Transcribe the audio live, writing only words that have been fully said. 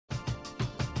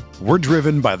We're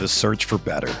driven by the search for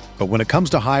better. But when it comes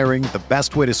to hiring, the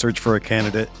best way to search for a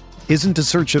candidate isn't to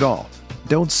search at all.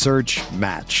 Don't search,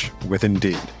 match with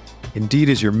Indeed. Indeed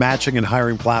is your matching and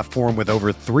hiring platform with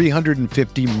over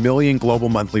 350 million global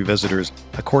monthly visitors,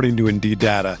 according to Indeed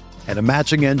data, and a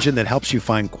matching engine that helps you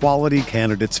find quality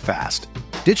candidates fast.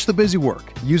 Ditch the busy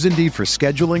work. Use Indeed for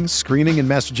scheduling, screening, and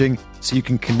messaging so you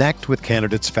can connect with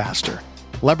candidates faster.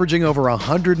 Leveraging over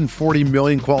 140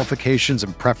 million qualifications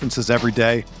and preferences every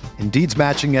day, Indeed's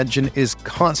matching engine is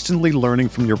constantly learning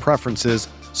from your preferences,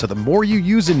 so the more you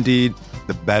use Indeed,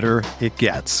 the better it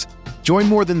gets. Join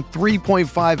more than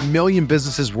 3.5 million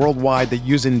businesses worldwide that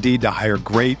use Indeed to hire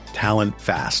great talent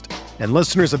fast. And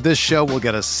listeners of this show will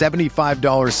get a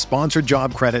 $75 sponsored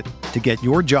job credit to get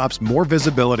your jobs more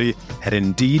visibility at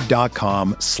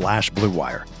Indeed.com/Blue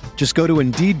Wire. Just go to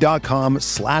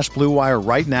Indeed.com/Blue Wire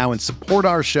right now and support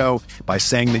our show by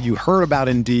saying that you heard about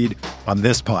Indeed on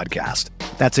this podcast.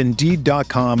 That's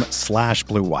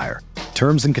Indeed.com/Blue Wire.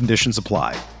 Terms and conditions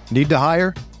apply. Need to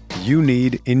hire? You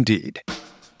need Indeed.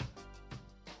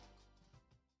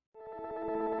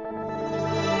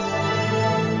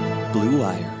 Blue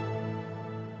Wire.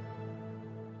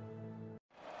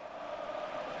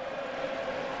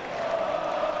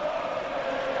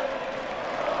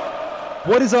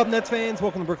 What is up, Nets fans?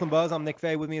 Welcome to Brooklyn Buzz. I'm Nick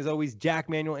Fay. With me, as always, Jack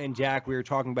Manuel and Jack. We were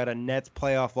talking about a Nets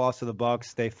playoff loss to the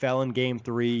Bucks. They fell in Game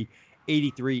 3,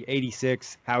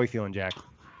 83-86. How are we feeling, Jack?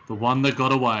 The one that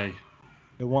got away.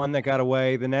 The one that got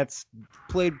away. The Nets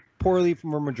played poorly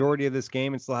for a majority of this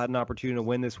game and still had an opportunity to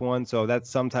win this one, so that's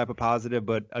some type of positive.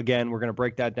 But again, we're going to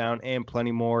break that down and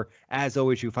plenty more. As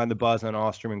always, you can find the Buzz on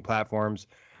all streaming platforms.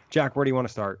 Jack, where do you want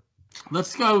to start?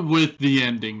 Let's go with the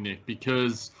ending, Nick,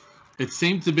 because it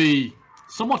seemed to be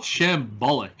somewhat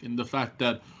shambolic in the fact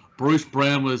that Bruce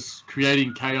Brown was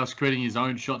creating chaos, creating his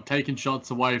own shot, taking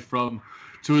shots away from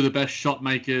two of the best shot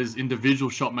makers, individual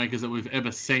shot makers that we've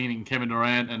ever seen in Kevin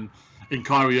Durant and in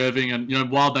Kyrie Irving. And,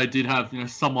 while they did have,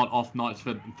 somewhat off nights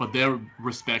for their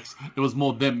respects, it was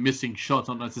more them missing shots,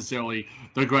 not necessarily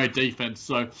the great defense.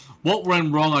 So what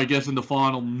went wrong, I guess, in the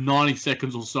final 90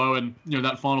 seconds or so, and,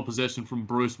 that final possession from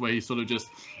Bruce where he sort of just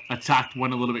attacked,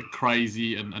 went a little bit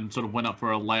crazy and sort of went up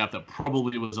for a layup that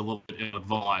probably was a little bit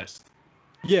ill-advised.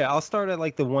 Yeah, I'll start at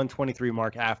like the 123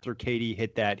 mark after KD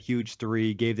hit that huge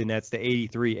three, gave the Nets the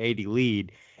 83-80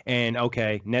 lead. And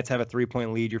okay, Nets have a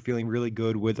 3-point lead. You're feeling really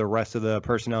good with the rest of the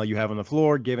personnel you have on the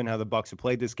floor, given how the Bucks have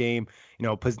played this game.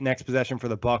 Next possession for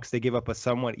the Bucks, they give up a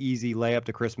somewhat easy layup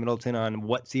to Chris Middleton on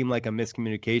what seemed like a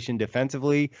miscommunication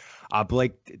defensively.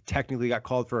 Blake technically got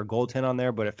called for a goaltend on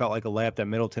there, but it felt like a layup that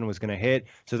Middleton was going to hit.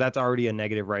 So that's already a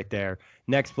negative right there.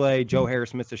 Next play, Joe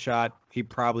Harris missed a shot. He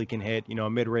probably can hit, a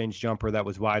mid-range jumper that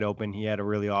was wide open. He had a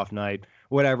really off night.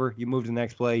 Whatever. You move to the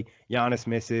next play. Giannis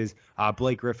misses.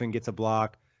 Blake Griffin gets a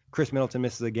block. Chris Middleton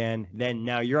misses again. Then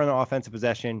now you're on the offensive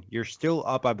possession. You're still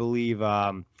up, I believe.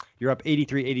 You're up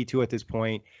 83-82 at this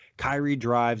point. Kyrie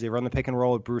drives. They run the pick and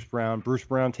roll with Bruce Brown. Bruce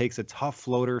Brown takes a tough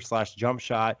floater/jump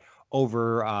shot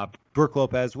over Brook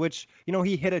Lopez, which,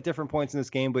 he hit at different points in this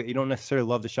game, but you don't necessarily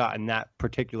love the shot in that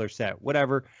particular set.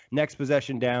 Whatever. Next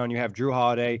possession down, you have Drew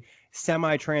Holiday.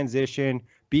 Semi-transition.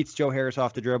 Beats Joe Harris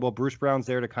off the dribble. Bruce Brown's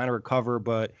there to kind of recover,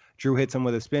 but Drew hits him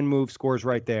with a spin move, scores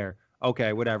right there.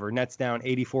 Okay, whatever. Nets down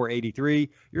 84-83.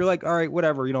 You're like, all right,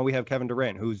 whatever. We have Kevin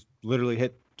Durant, who's literally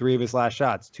hit 3 of his last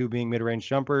shots, 2 being mid-range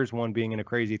jumpers, 1 being in a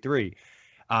crazy 3.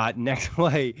 Next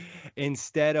play,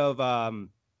 instead of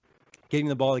getting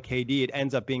the ball to KD, it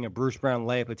ends up being a Bruce Brown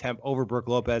layup attempt over Brook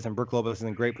Lopez, and Brook Lopez is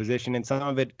in great position. And some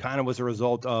of it kind of was a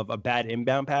result of a bad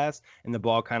inbound pass, and the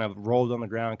ball kind of rolled on the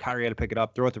ground. Kyrie had to pick it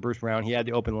up, throw it to Bruce Brown. He had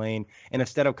the open lane. And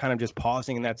instead of kind of just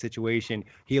pausing in that situation,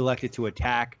 he elected to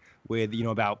attack with,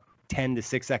 about 10 to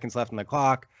 6 seconds left on the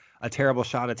clock. A terrible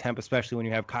shot attempt, especially when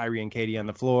you have Kyrie and KD on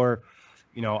the floor.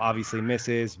 Obviously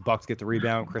misses. Bucks get the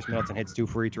rebound. Chris Middleton hits 2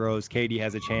 free throws. KD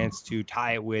has a chance to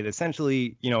tie it with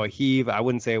essentially, a heave. I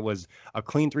wouldn't say it was a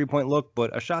clean 3-point look,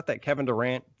 but a shot that Kevin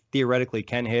Durant theoretically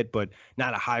can hit, but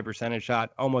not a high percentage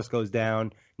shot. Almost goes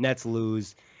down. Nets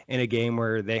lose in a game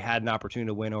where they had an opportunity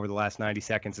to win over the last 90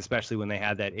 seconds, especially when they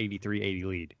had that 83-80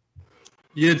 lead.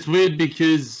 Yeah, it's weird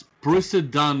because Bruce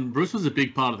was a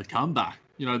big part of the comeback.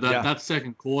 That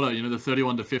second quarter, the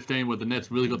 31-15 where the Nets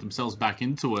really got themselves back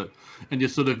into it. And you're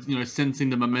sort of, sensing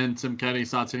the momentum. KD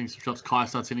starts hitting some shots. Kai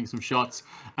starts hitting some shots.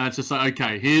 And it's just like,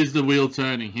 okay, here's the wheel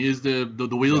turning. Here's the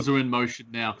wheels are in motion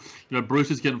now.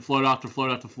 Bruce is getting float after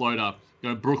float after floater.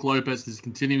 Brook Lopez is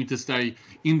continuing to stay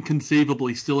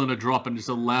inconceivably still in a drop and just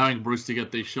allowing Bruce to get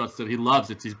these shots that he loves.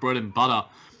 It's his bread and butter.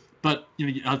 But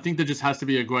I think there just has to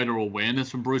be a greater awareness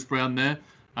from Bruce Brown there.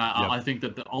 I think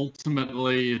that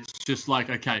ultimately it's just like,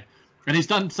 okay, And he's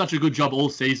done such a good job all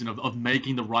season of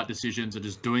making the right decisions and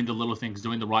just doing the little things,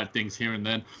 doing the right things here and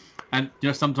then. And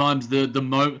sometimes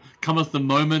cometh the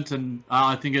moment, and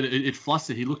I think it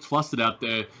flustered. He looked flustered out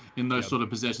there in those sort of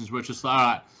possessions where it's just like, all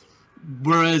right.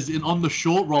 Whereas on the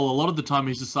short roll, a lot of the time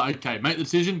he's just like, okay, make the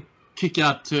decision, kick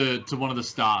out to one of the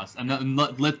stars, and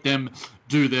let them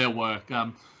do their work.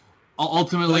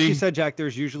 Ultimately, like you said, Jack,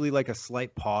 there's usually like a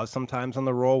slight pause sometimes on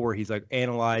the roll where he's like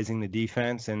analyzing the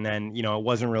defense, and then it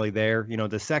wasn't really there.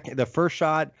 The first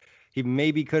shot, he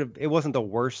maybe could have. It wasn't the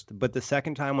worst, but the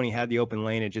second time when he had the open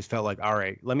lane, it just felt like, all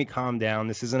right, let me calm down.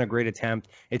 This isn't a great attempt.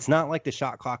 It's not like the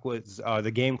shot clock was,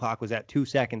 the game clock was at 2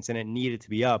 seconds and it needed to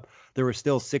be up. There was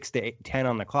still 6 to 10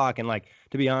 on the clock, and like,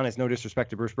 to be honest, no disrespect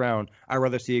to Bruce Brown, I'd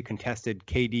rather see a contested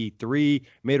KD 3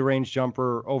 mid-range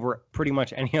jumper over pretty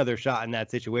much any other shot in that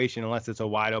situation, unless it's a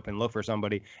wide open look for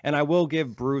somebody. And I will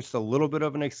give Bruce a little bit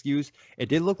of an excuse. It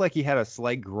did look like he had a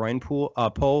slight groin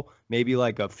pull, maybe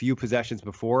like a few possessions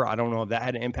before. I don't know if that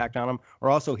had an impact on him, or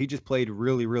also he just played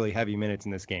really, really heavy minutes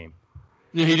in this game.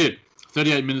 Yeah, he did.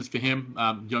 38 minutes for him.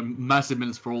 Massive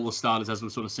minutes for all the starters, as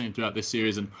we've sort of seen throughout this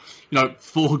series, and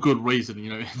for good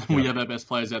reason. We have our best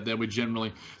players out there. We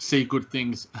generally see good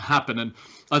things happen, and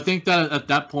I think that at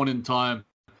that point in time,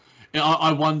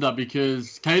 I wonder,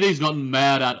 because KD's gotten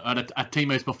mad at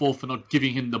teammates before for not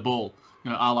giving him the ball.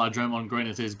 A la Draymond Green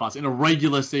and his bus in a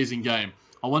regular season game.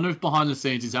 I wonder if behind the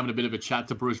scenes he's having a bit of a chat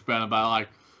to Bruce Brown about, like,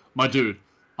 my dude,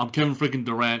 I'm Kevin freaking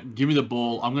Durant. Give me the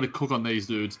ball. I'm going to cook on these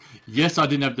dudes. Yes, I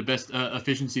didn't have the best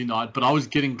efficiency night, but I was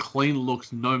getting clean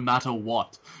looks no matter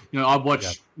what. I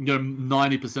watched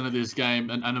 90% of this game,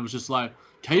 and it was just like,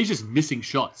 KD's just missing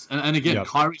shots. And again,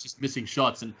 Kyrie's just missing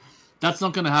shots. And that's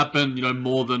not going to happen,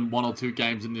 more than 1 or 2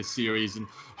 games in this series. And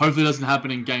hopefully it doesn't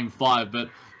happen in Game 5. But,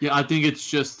 yeah, I think it's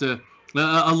just a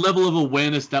level of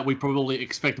awareness that we probably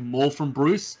expect more from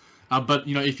Bruce. But,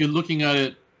 if you're looking at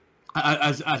it,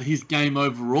 at his game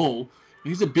overall,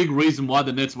 he's a big reason why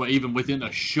the Nets were even within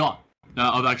a shot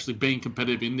of actually being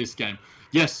competitive in this game.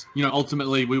 Yes,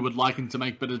 ultimately we would like him to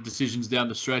make better decisions down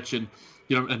the stretch, and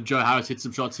and Joe Harris hit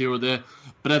some shots here or there.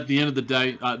 But at the end of the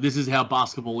day, this is how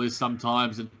basketball is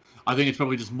sometimes, and I think it's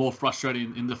probably just more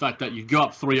frustrating in the fact that you go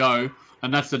up 3-0,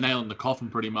 and that's the nail in the coffin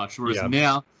pretty much. Whereas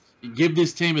now, you give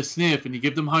this team a sniff, and you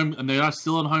give them home, and they are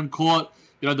still on home court.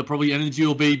 The probably energy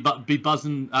will be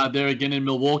buzzing there again in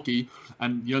Milwaukee,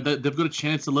 and they've got a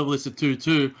chance to level this at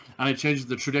 2-2, and it changes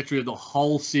the trajectory of the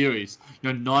whole series.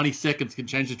 90 seconds can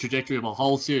change the trajectory of a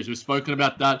whole series. We've spoken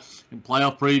about that in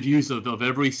playoff previews of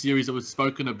every series that was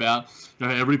spoken about.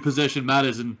 Every possession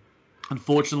matters, and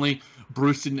unfortunately,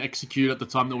 Bruce didn't execute at the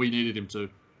time that we needed him to.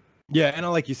 Yeah, and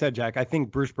like you said, Jack, I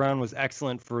think Bruce Brown was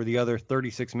excellent for the other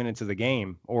 36 minutes of the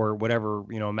game, or whatever,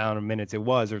 amount of minutes it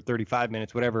was, or 35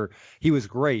 minutes, whatever. He was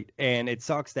great. And it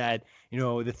sucks that,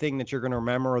 the thing that you're going to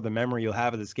remember, or the memory you'll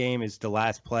have of this game, is the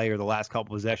last play or the last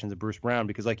couple possessions of Bruce Brown,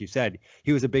 because like you said,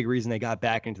 he was a big reason they got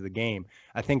back into the game.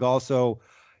 I think also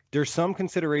there's some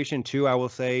consideration too, I will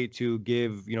say, to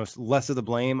give, less of the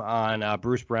blame on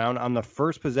Bruce Brown. On the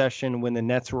first possession when the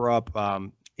Nets were up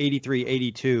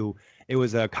 83-82, it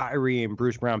was a Kyrie and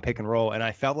Bruce Brown pick and roll, and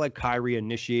I felt like Kyrie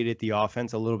initiated the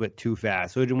offense a little bit too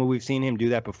fast. So we've seen him do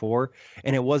that before,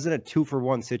 and it wasn't a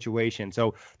 2-for-1 situation.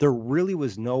 So there really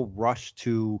was no rush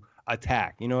to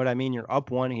attack. You know what I mean? You're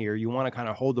up 1 here. You want to kind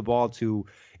of hold the ball to,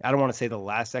 I don't want to say the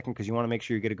last second, because you want to make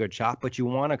sure you get a good shot, but you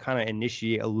want to kind of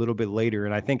initiate a little bit later.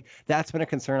 And I think that's been a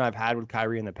concern I've had with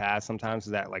Kyrie in the past sometimes,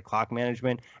 is that like clock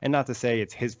management. And not to say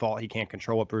it's his fault, he can't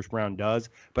control what Bruce Brown does,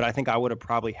 but I think I would have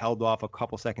probably held off a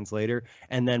couple seconds later,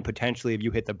 and then potentially if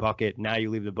you hit the bucket, now you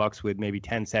leave the Bucks with maybe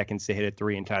 10 seconds to hit a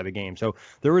 3 and tie the game. So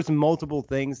there was multiple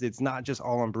things. It's not just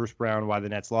all on Bruce Brown why the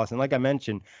Nets lost. And like I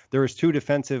mentioned, there was 2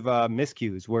 defensive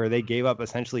miscues where they gave up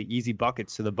essentially easy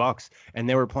buckets to the Bucks, and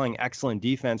they were playing excellent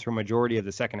defense for majority of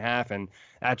the second half, and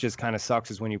that just kind of sucks,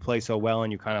 is when you play so well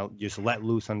and you kind of just let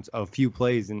loose on a few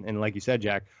plays, and like you said,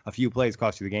 Jack, a few plays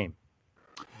cost you the game.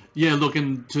 Yeah, look,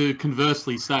 and to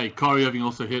conversely say, Kyrie Irving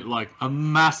also hit like a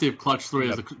massive clutch 3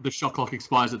 as the shot clock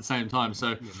expires at the same time.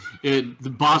 So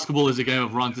the basketball is a game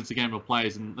of runs, it's a game of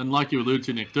plays, and like you alluded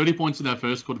to, Nick, 30 points in that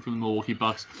first quarter from the Milwaukee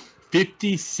Bucks,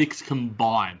 56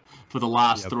 combined for the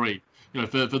last 3.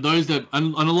 For those that,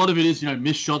 and a lot of it is,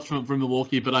 missed shots from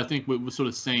Milwaukee, but I think we've sort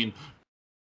of seen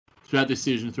throughout this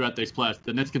season, throughout these playoffs,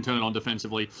 the Nets can turn it on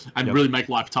defensively and really make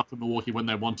life tough for Milwaukee when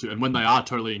they want to, and when they are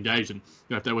totally engaged. And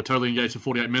if they were totally engaged for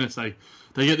 48 minutes, they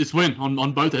get this win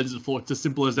on both ends of the floor. It's as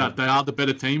simple as that. They are the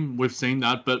better team. We've seen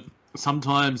that, but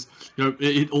sometimes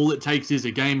all it takes is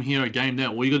a game here, a game there.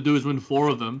 All you got to do is win 4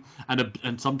 of them,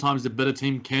 and sometimes the better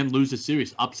team can lose a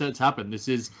series. Upsets happen. This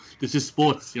is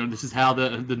sports. This is how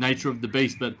the nature of the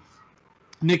beast. But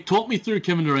Nick, talk me through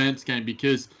Kevin Durant's game,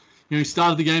 because he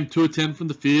started the game 2 of 10 from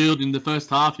the field in the first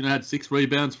half. Had 6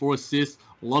 rebounds, 4 assists,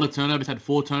 a lot of turnovers, had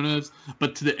 4 turnovers.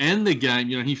 But to the end of the game,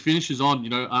 he finishes on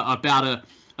about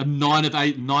a 9 of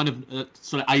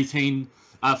 18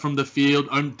 from the field.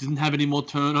 Didn't have any more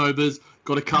turnovers.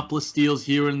 Got a couple of steals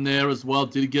here and there as well.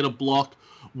 Did get a block.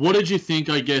 What did you think,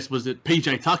 I guess? Was it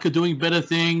PJ Tucker doing better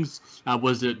things?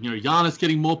 Was it, Giannis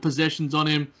getting more possessions on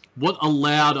him? What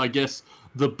allowed, I guess,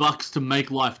 the Bucks to make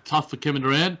life tough for Kevin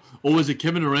Durant? Or was it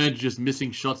Kevin Durant just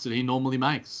missing shots that he normally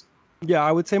makes? Yeah,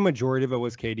 I would say majority of it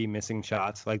was KD missing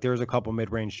shots. Like, there was a couple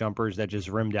mid-range jumpers that just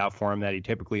rimmed out for him that he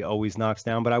typically always knocks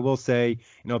down. But I will say,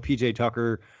 PJ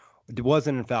Tucker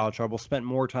wasn't in foul trouble, spent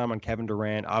more time on Kevin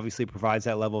Durant, obviously provides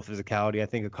that level of physicality. I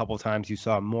think a couple of times you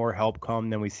saw more help come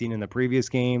than we've seen in the previous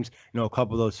games. A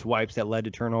couple of those swipes that led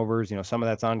to turnovers, some of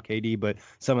that's on KD, but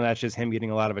some of that's just him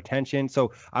getting a lot of attention.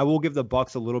 So I will give the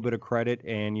Bucks a little bit of credit,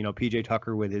 and, PJ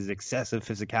Tucker with his excessive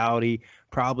physicality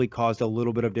probably caused a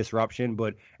little bit of disruption.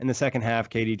 But in the second half,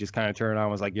 KD just kind of turned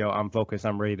on, was like, yo, I'm focused,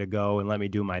 I'm ready to go, and let me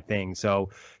do my thing.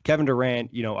 So Kevin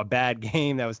Durant, a bad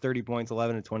game. That was 30 points,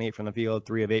 11 of 28 from the field,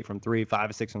 3 of 8 from 3, 5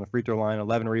 of 6 on the free throw line,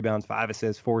 11 rebounds, 5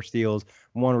 assists, 4 steals,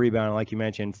 1 rebound, and like you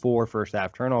mentioned, 4 first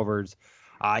half turnovers.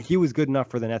 He was good enough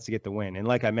for the Nets to get the win. And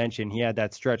like I mentioned, he had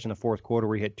that stretch in the fourth quarter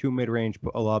where he hit 2 mid-range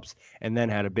pull-ups and then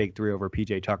had a big 3 over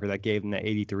PJ Tucker that gave him the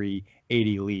 83-80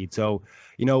 lead. So,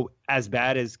 as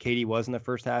bad as KD was in the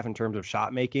first half in terms of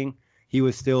shot making, he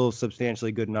was still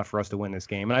substantially good enough for us to win this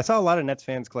game. And I saw a lot of Nets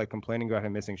fans complaining about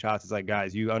him missing shots. It's like,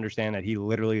 guys, you understand that he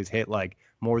literally has hit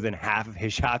more than half of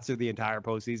his shots through the entire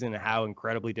postseason, and how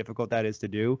incredibly difficult that is to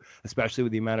do, especially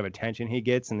with the amount of attention he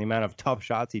gets and the amount of tough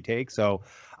shots he takes. So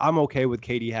I'm okay with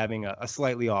KD having a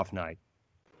slightly off night.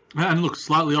 And look,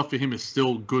 slightly off for him is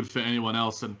still good for anyone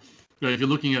else. And if you're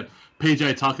looking at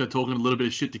PJ Tucker talking a little bit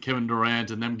of shit to Kevin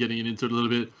Durant and them getting into it a little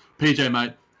bit, PJ,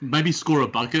 mate, maybe score a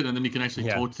bucket, and then you can actually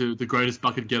talk to the greatest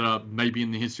bucket getter maybe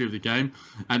in the history of the game.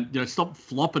 And stop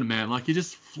flopping, man. He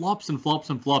just flops and flops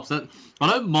and flops. That, I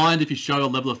don't mind if you show a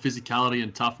level of physicality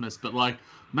and toughness, but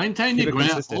maintain your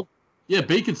ground.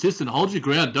 Be consistent. Hold your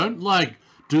ground. Don't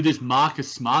do this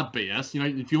Marcus Smart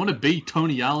BS. If you want to be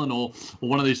Tony Allen or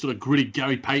one of these sort of gritty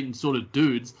Gary Payton sort of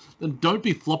dudes, then don't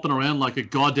be flopping around like a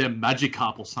goddamn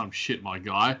Magikarp or some shit, my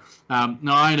guy.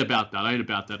 No, I ain't about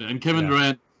that. And Kevin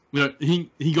Durant,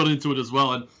 he got into it as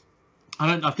well, and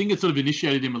I think it sort of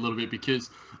initiated him a little bit, because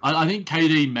I think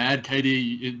KD,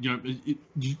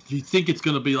 you think it's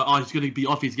going to be he's going to be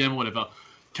off his game or whatever.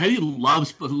 KD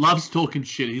loves talking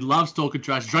shit. He loves talking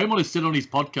trash. Draymond has said on his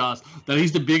podcast that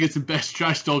he's the biggest and best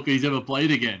trash talker he's ever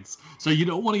played against. So you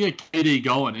don't want to get KD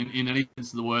going in any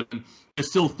sense of the word. And there's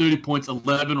still 30 points,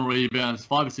 11 rebounds,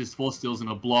 5 assists, 4 steals, and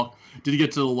a block. Did he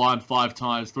get to the line 5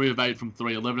 times, 3 of 8 from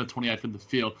 3, 11 of 28 from the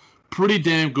field. Pretty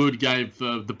damn good game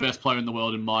for the best player in the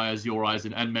world in my eyes, your eyes,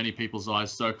 and many people's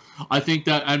eyes. So I think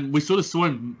that, and we sort of saw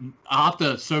him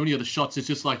after so many of the shots, it's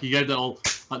just he gave that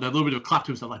little bit of a clap to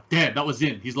himself, damn, that was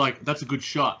in. He's like, that's a good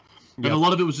shot. Yep. And a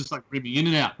lot of it was just rimming in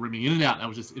and out. And it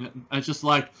was just, and it's just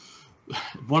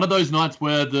one of those nights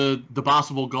where the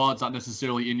basketball gods aren't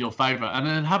necessarily in your favor. And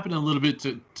it happened a little bit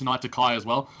tonight to Kai as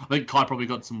well. I think Kai probably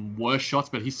got some worse shots,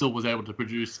 but he still was able to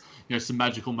produce, some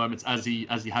magical moments as he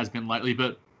has been lately.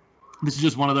 But this is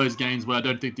just one of those games where I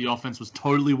don't think the offense was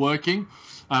totally working.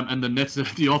 And the Nets,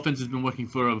 the offense has been working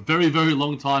for a very, very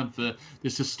long time for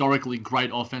this historically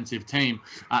great offensive team.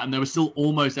 And they were still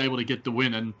almost able to get the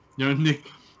win. And, Nick,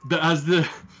 as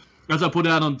I put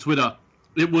out on Twitter,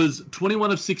 it was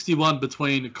 21 of 61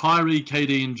 between Kyrie,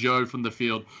 KD, and Joe from the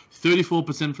field.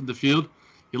 34% from the field.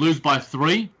 You lose by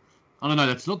 3. I don't know,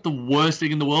 that's not the worst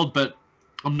thing in the world, but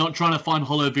I'm not trying to find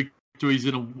hollow victories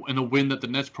in a win that the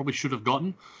Nets probably should have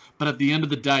gotten. But at the end of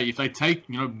the day, if they take,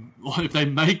 if they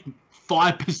make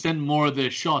 5% more of their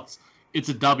shots, it's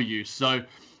a W. So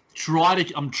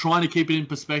I'm trying to keep it in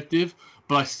perspective,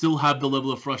 but I still have the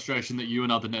level of frustration that you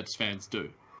and other Nets fans do.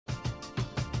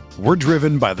 We're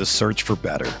driven by the search for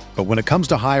better. But when it comes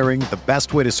to hiring, the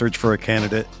best way to search for a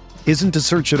candidate isn't to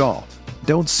search at all.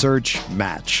 Don't search,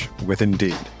 match with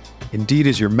Indeed. Indeed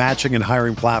is your matching and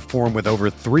hiring platform with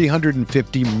over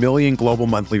 350 million global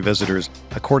monthly visitors,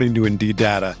 according to Indeed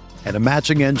data, and a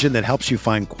matching engine that helps you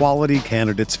find quality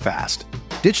candidates fast.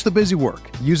 Ditch the busy work.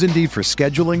 Use Indeed for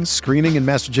scheduling, screening, and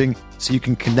messaging so you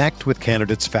can connect with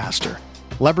candidates faster.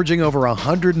 Leveraging over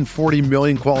 140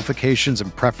 million qualifications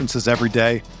and preferences every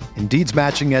day, Indeed's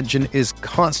matching engine is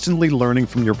constantly learning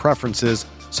from your preferences,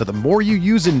 so the more you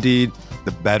use Indeed,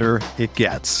 the better it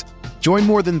gets. Join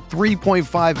more than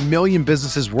 3.5 million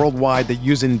businesses worldwide that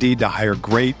use Indeed to hire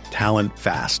great talent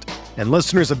fast. And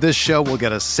listeners of this show will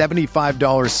get a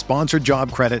 $75 sponsored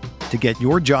job credit to get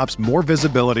your jobs more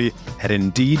visibility at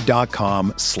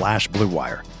Indeed.com/Blue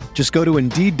Wire. Just go to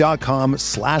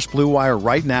Indeed.com/Blue Wire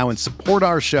right now and support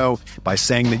our show by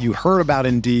saying that you heard about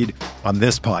Indeed on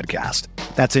this podcast.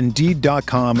 That's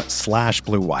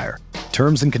Indeed.com/Blue Wire.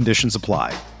 Terms and conditions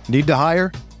apply. Need to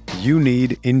hire? You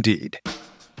need Indeed.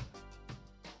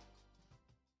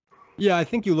 Yeah, I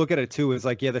think you look at it too as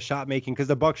like, yeah, the shot making, because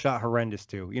the Bucks shot horrendous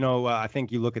too. I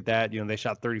think you look at that, they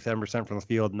shot 37% from the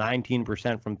field,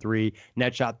 19% from three.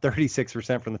 Net shot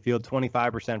 36% from the field,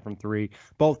 25% from three.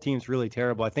 Both teams really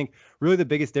terrible. I think really the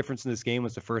biggest difference in this game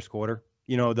was the first quarter.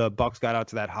 The Bucks got out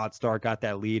to that hot start, got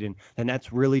that lead, and the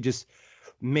Nets really just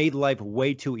made life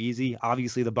way too easy.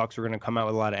 Obviously, the Bucks were going to come out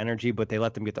with a lot of energy, but they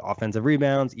let them get the offensive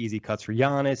rebounds, easy cuts for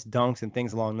Giannis, dunks, and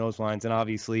things along those lines. And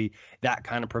obviously, that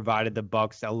kind of provided the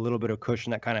Bucks a little bit of cushion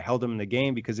that kind of held them in the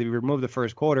game, because if you remove the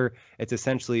first quarter, it's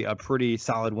essentially a pretty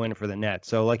solid win for the Nets.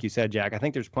 So like you said, Jack, I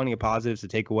think there's plenty of positives to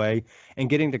take away. And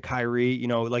getting to Kyrie,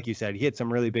 like you said, he hit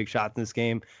some really big shots in this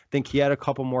game. I think he had a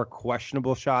couple more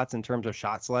questionable shots in terms of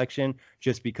shot selection,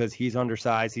 just because he's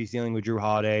undersized. He's dealing with Jrue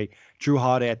Holiday. Jrue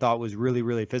Holiday, I thought, was really,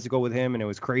 really physical with him, and it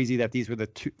was crazy that these were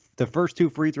the first two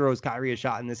free throws Kyrie has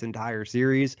shot in this entire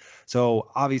series.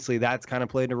 So obviously that's kind of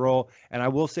played a role. And I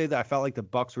will say that I felt like the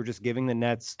Bucks were just giving the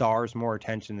Nets stars more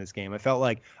attention in this game. I felt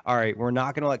like, all right, we're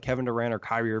not going to let Kevin Durant or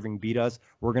Kyrie Irving beat us.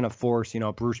 We're going to force,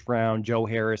 Bruce Brown, Joe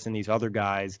Harris, and these other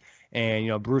guys.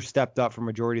 And, Bruce stepped up for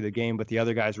majority of the game, but the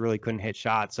other guys really couldn't hit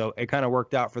shots. So it kind of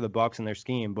worked out for the Bucks and their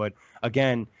scheme. But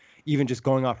again, even just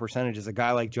going off percentages, a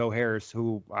guy like Joe Harris,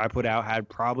 who I put out, had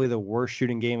probably the worst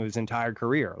shooting game of his entire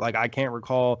career. Like, I can't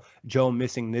recall Joe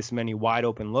missing this many wide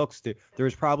open looks. There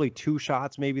was probably two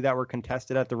shots maybe that were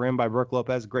contested at the rim by Brook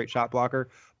Lopez, great shot blocker.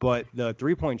 But the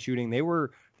 3-point shooting, they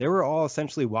were all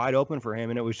essentially wide open for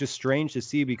him. And it was just strange to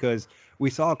see, because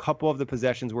we saw a couple of the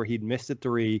possessions where he'd missed a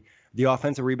three, the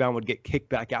offensive rebound would get kicked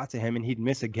back out to him, and he'd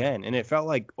miss again. And it felt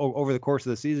like over the course of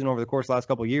the season, over the course of the last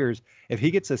couple of years, if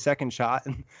he gets a second shot,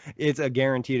 it's a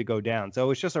guarantee to go down. So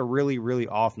it's just a really, really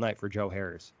off night for Joe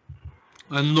Harris.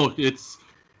 And look, it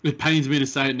pains me to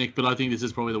say it, Nick, but I think this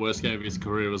is probably the worst game of his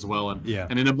career as well. And yeah.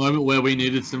 And in a moment where we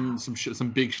needed some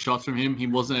big shots from him, he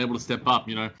wasn't able to step up.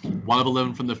 1 of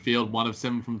 11 from the field, 1 of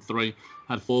 7 from three,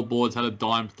 had 4 boards, had a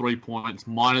dime, 3 points,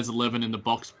 minus 11 in the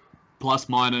box, plus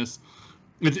minus.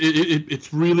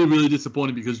 It's really, really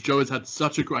disappointing, because Joe has had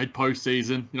such a great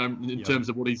postseason, in terms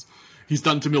of what he's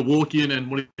done to Milwaukee and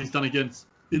what he's done against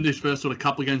in this first sort of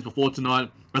couple of games before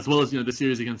tonight, as well as the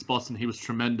series against Boston. He was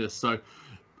tremendous. So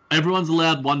everyone's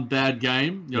allowed one bad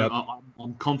game.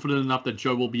 I'm confident enough that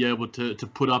Joe will be able to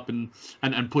put up and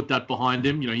put that behind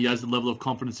him. He has a level of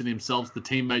confidence in himself. The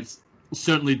teammates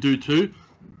certainly do too.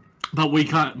 But we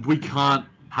can't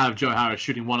have Joe Harris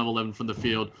shooting 1 of 11 from the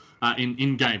field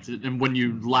in games. And when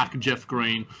you lack Jeff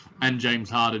Green and James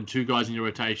Harden, 2 guys in your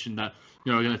rotation that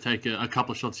are going to take a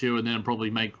couple of shots here and then and probably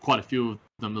make quite a few of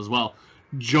them as well.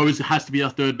 Joe has to be our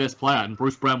third best player, and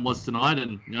Bruce Brown was tonight,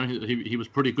 and he was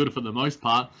pretty good for the most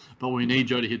part. But we need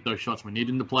Joe to hit those shots. We need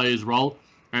him to play his role,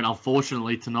 and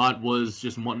unfortunately tonight was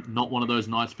just not one of those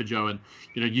nights for Joe. And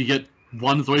you get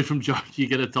 1 3 from Joe, you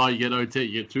get a tie, you get OT,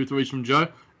 you get 2 3s from Joe,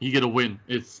 you get a win.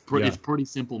 It's pretty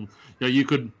simple. You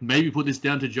could maybe put this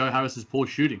down to Joe Harris's poor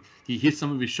shooting. He hits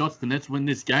some of his shots, the Nets win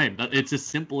this game. It's as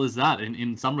simple as that.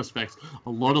 In some respects, a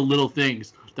lot of little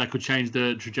things that could change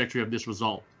the trajectory of this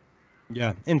result.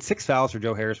 Yeah, and 6 fouls for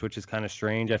Joe Harris, which is kind of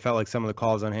strange. I felt like some of the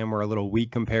calls on him were a little weak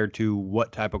compared to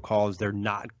what type of calls they're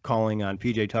not calling on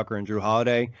PJ Tucker and Jrue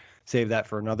Holiday. Save that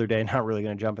for another day. Not really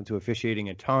going to jump into officiating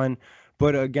a ton.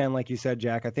 But again, like you said,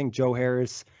 Jack, I think Joe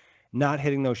Harris not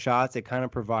hitting those shots, it kind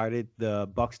of provided the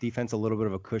Bucks defense a little bit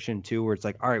of a cushion too, where it's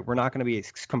like, all right, we're not going to be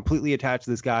completely attached to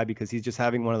this guy because he's just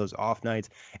having one of those off nights.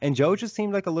 And Joe just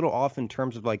seemed like a little off in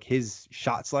terms of like his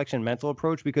shot selection mental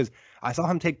approach, because I saw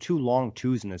him take 2 long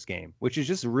twos in this game, which is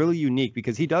just really unique,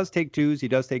 because he does take twos, he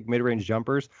does take mid-range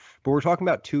jumpers, but we're talking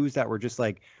about twos that were just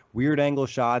like weird angle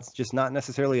shots, just not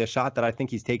necessarily a shot that I think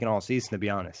he's taken all season, to be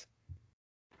honest.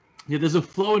 Yeah, there's a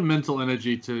flow and mental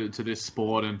energy to this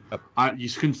sport, and you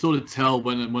can sort of tell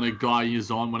when a guy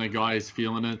is on, when a guy is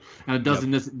feeling it, and it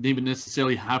doesn't even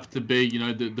necessarily have to be,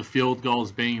 the field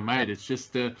goals being made. It's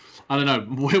just I don't know.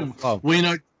 We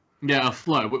know, a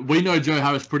flow. We know Joe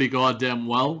Harris pretty goddamn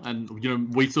well, and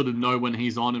we sort of know when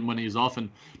he's on and when he's off.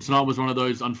 And tonight was one of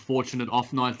those unfortunate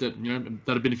off nights that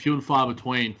that have been few and far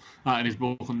between in his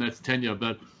Brooklyn Nets tenure,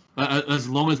 but. As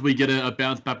long as we get a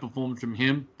bounce back performance from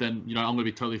him, then I'm going to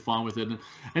be totally fine with it.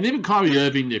 And even Kyrie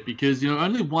Irving, Nick, because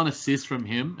only 1 assist from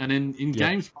him, and in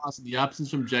games past, in the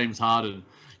absence from James Harden,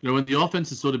 when the offense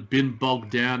has sort of been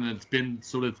bogged down and it's been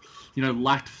sort of,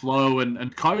 lacked flow,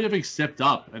 and Kyrie Irving stepped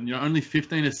up, and, only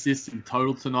 15 assists in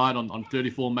total tonight on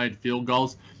 34 made field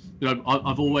goals.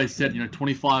 I've always said,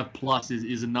 25 plus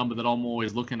is a number that I'm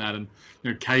always looking at. And,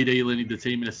 KD leading the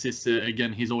team in assists.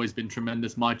 Again, he's always been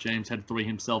tremendous. Mike James had 3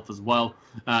 himself as well,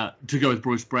 to go with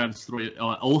Bruce Brown's 3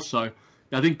 also.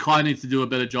 I think Kai needs to do a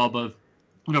better job of,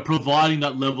 providing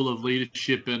that level of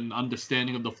leadership and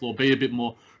understanding of the floor, be a bit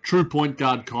more true point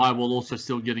guard Kai, while also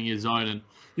still getting his own. And,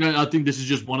 I think this is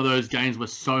just one of those games where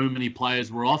so many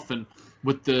players were off, and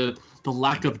with the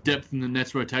lack of depth in the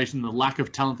Nets rotation, the lack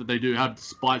of talent that they do have,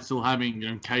 despite still having,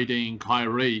 KD and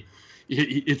Kyrie,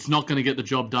 it's not going to get the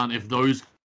job done if those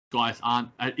guys aren't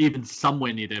even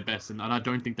somewhere near their best, and I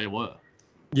don't think they were.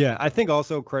 Yeah, I think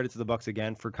also credit to the Bucks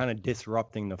again for kind of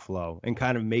disrupting the flow and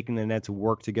kind of making the Nets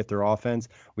work to get their offense.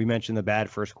 We mentioned the bad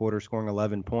first quarter, scoring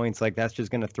 11 points. Like, that's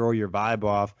just going to throw your vibe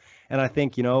off. And I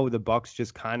think, the Bucks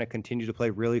just kind of continue to play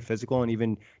really physical and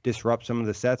even disrupt some of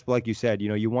the sets. But like you said,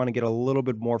 you want to get a little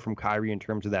bit more from Kyrie in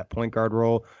terms of that point guard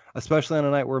role, especially on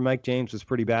a night where Mike James was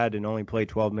pretty bad and only played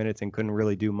 12 minutes and couldn't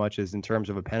really do much as in terms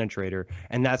of a penetrator.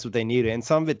 And that's what they needed. And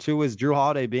some of it, too, is Jrue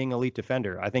Holiday being elite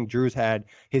defender. I think Drew's had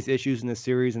his issues in this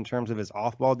series in terms of his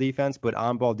off-ball defense, but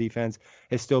on-ball defense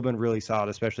has still been really solid,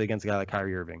 especially against a guy like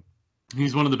Kyrie Irving.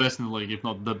 He's one of the best in the league, if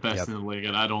not the best in the league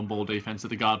at on-ball defense at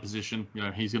the guard position.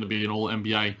 He's going to be an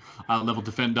all-NBA level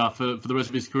defender for the rest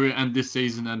of his career and this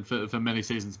season and for many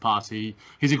seasons past. He's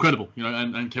incredible,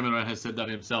 and Kevin Durant has said that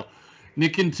himself.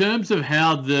 Nick, in terms of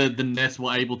how the Nets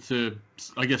were able to,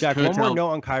 I guess, Jack, one more note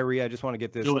on Kyrie. I just want to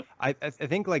get this. I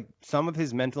think like some of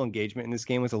his mental engagement in this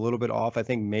game was a little bit off. I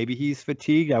think maybe he's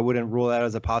fatigued. I wouldn't rule that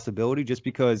as a possibility just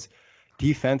because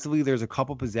defensively there's a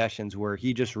couple possessions where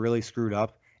he just really screwed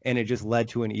up and it just led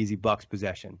to an easy Bucks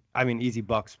possession. I mean, easy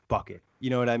Bucks bucket. You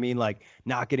know what I mean? Like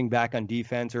not getting back on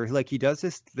defense, or like he does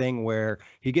this thing where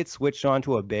he gets switched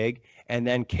onto a big and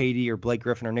then KD or Blake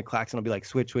Griffin or Nick Claxton will be like,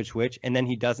 switch. And then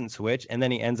he doesn't switch. And then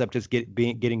he ends up just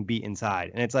getting beat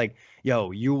inside. And it's like,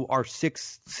 yo, you are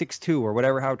 6'2" or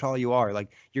whatever, how tall you are. Like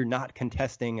you're not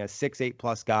contesting a 6'8"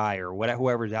 plus guy or whatever,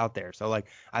 whoever's out there. So like,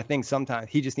 I think sometimes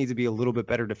he just needs to be a little bit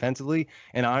better defensively.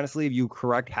 And honestly, if you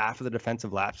correct half of the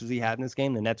defensive lapses he had in this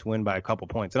game, the Nets win by a couple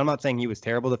points. And I'm not saying he was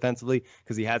terrible defensively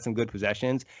because he had some good possessions.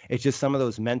 It's just some of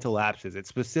those mental lapses. It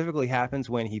specifically happens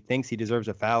when he thinks he deserves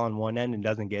a foul on one end and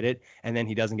doesn't get it, and then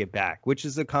he doesn't get back, which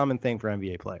is a common thing for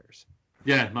NBA players.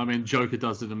 Yeah, I mean, Joker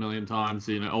does it a million times,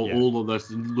 all of those,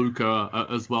 Luka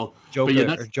as well.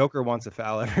 Joker wants a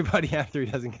foul everybody after he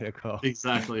doesn't get a call.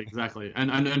 Exactly.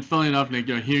 And funny enough, Nick,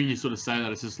 hearing you sort of say that,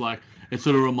 it's just like, it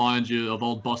sort of reminds you of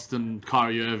old Boston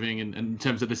Kyrie Irving and in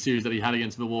terms of the series that he had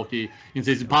against Milwaukee in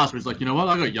season past, where it's like, you know what,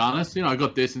 I got Giannis, I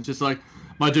got this, and it's just like,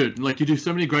 my dude, like you do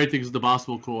so many great things at the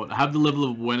basketball court. Have the level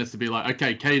of awareness to be like,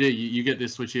 okay, KD, you get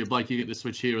this switch here. Blake, you get this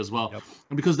switch here as well. Yep.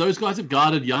 And because those guys have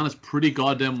guarded Giannis pretty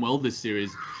goddamn well this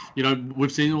series.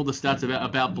 We've seen all the stats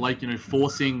about Blake,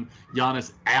 forcing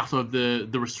Giannis out of the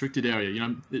restricted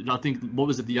area. I think, what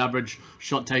was it, the average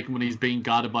shot taken when he's being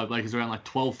guarded by Blake is around like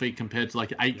 12 feet compared to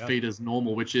like 8 feet as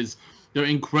normal, which is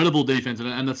incredible defense.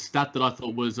 And the stat that I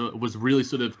thought was really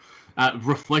sort of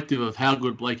reflective of how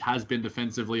good Blake has been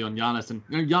defensively on Giannis. And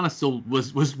Giannis still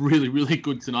was really, really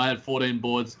good tonight. Had 14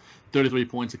 boards, 33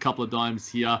 points, a couple of dimes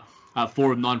here,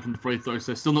 4 of 9 from the free throw.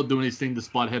 So still not doing his thing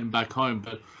despite heading back home.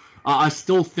 But I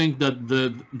still think that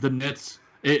the Nets,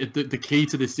 the key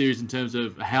to this series in terms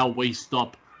of how we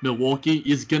stop Milwaukee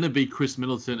is going to be Chris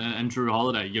Middleton and Jrue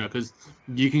Holiday, because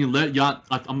you can let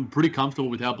I'm pretty comfortable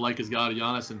with how Blake has guarded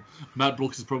Giannis, and Matt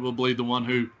Brooks is probably the one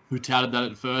who touted that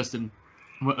at first, and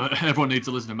everyone needs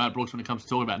to listen to Matt Brooks when it comes to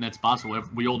talking about Nets basketball.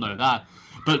 We all know that.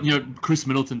 But, Chris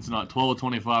Middleton tonight, 12 of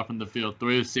 25 from the field,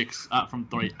 3 of 6 from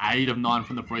 3, 8 of 9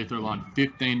 from the free throw line,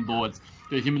 15 boards.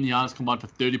 Him and Giannis combined for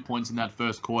 30 points in that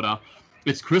first quarter.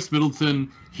 It's Chris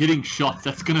Middleton hitting shots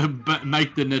that's going to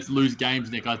make the Nets lose games,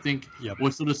 Nick. I think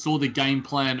we sort of saw the game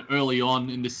plan early on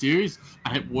in the series,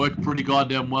 and it worked pretty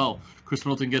goddamn well. Chris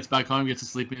Middleton gets back home, gets to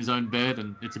sleep in his own bed,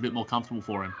 and it's a bit more comfortable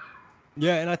for him.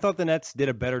 Yeah, and I thought the Nets did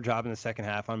a better job in the second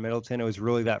half on Middleton. It was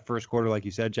really that first quarter, like you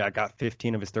said, Jack, got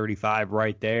 15 of his 35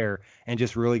 right there and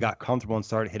just really got comfortable and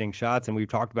started hitting shots. And we've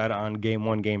talked about it on game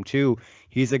 1, game 2.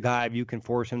 He's a guy, if you can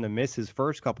force him to miss his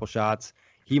first couple shots,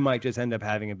 he might just end up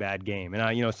having a bad game.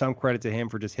 And, some credit to him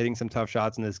for just hitting some tough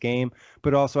shots in this game.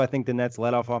 But also I think the Nets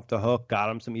let off the hook, got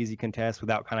him some easy contests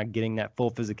without kind of getting that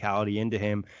full physicality into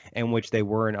him, in which they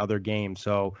were in other games.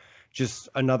 So just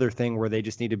another thing where they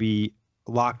just need to be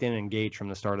locked in and engaged from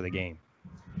the start of the game.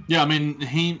 Yeah, I mean,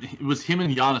 it was him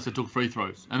and Giannis that took free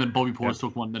throws, and then Bobby Portis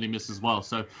took one that he missed as well.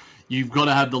 So, you've got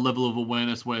to have the level of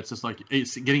awareness where it's just like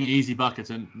it's getting easy buckets.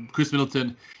 And Chris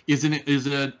Middleton is an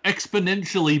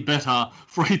exponentially better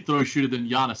free throw shooter than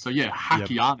Giannis. So yeah, hack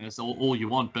Giannis all you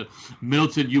want, but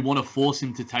Middleton, you want to force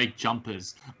him to take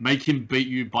jumpers, make him beat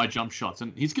you by jump shots,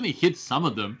 and he's going to hit some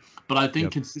of them. But I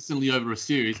think consistently over a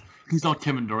series, he's not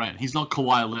Kevin Durant. He's not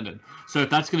Kawhi Leonard. So if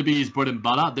that's going to be his bread and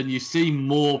butter, then you see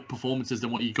more performances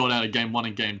than what you got out of Game 1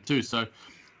 and Game 2. So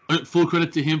full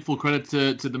credit to him, full credit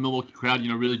to the Milwaukee crowd,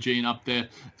 really G'ing up there.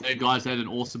 Their guys had an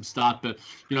awesome start. But,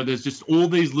 there's just all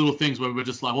these little things where we're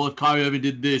just like, well, if Kyrie Irving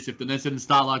did this, if the Nets didn't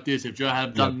start like this, if Joe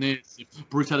had done this, if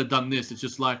Bruce had done this, it's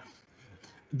just like,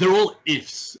 they're all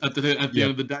ifs at the end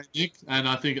of the day, Nick. And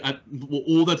I think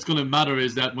all that's going to matter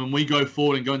is that when we go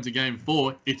forward and go into Game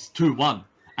 4, it's 2-1.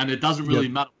 And it doesn't really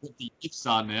matter what the ifs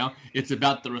are now. It's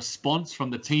about the response from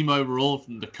the team overall,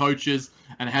 from the coaches,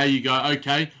 and how you go,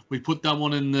 okay, we put that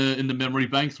one in the memory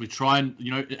banks. We try and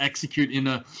execute in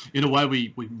a way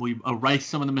we erase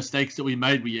some of the mistakes that we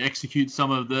made. We execute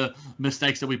some of the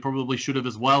mistakes that we probably should have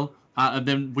as well. And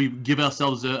then we give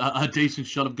ourselves a decent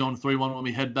shot of going 3-1 when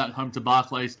we head back home to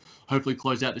Barclays, hopefully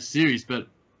close out the series. But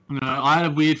I had a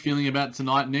weird feeling about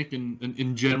tonight, Nick, and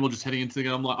in general, just heading into the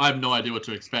game. I'm like, I have no idea what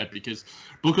to expect because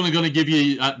Brooklyn are going to give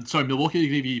you, Milwaukee are going to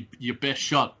give you your best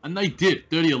shot. And they did,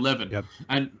 30-11. Yep.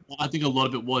 And I think a lot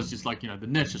of it was just like, the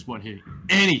Nets just weren't hitting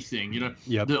anything.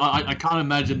 I can't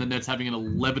imagine the Nets having an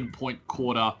 11-point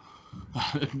quarter.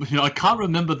 I can't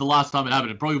remember the last time it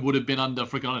happened. It probably would have been under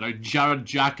Jared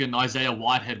Jack and Isaiah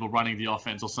Whitehead were running the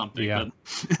offense or something. Yeah.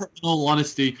 But in all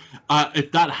honesty,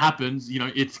 if that happens,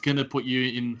 it's going to put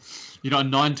you in, a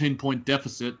 19-point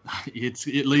deficit.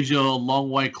 It leaves you a long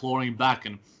way clawing back.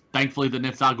 And thankfully, the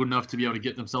Nets are good enough to be able to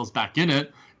get themselves back in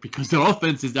it because their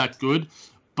offense is that good.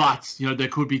 But, there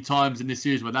could be times in this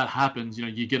series where that happens.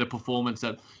 You get a performance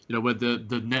that, where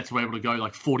the Nets were able to go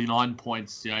like 49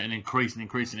 points, and increase and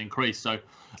increase and increase. So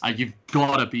you've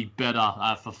got to be better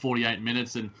for 48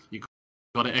 minutes and you've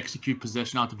got to execute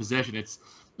possession after possession. It's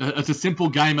a simple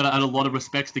game in a lot of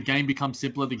respects. The game becomes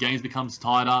simpler. The game becomes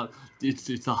tighter.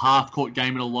 It's a half-court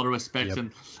game in a lot of respects.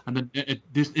 Yep. And then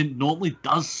it normally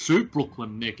does suit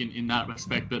Brooklyn, Nick, in that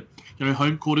respect. But,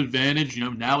 home court advantage,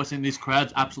 now we're seeing these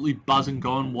crowds absolutely buzzing,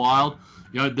 going wild.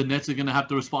 The Nets are going to have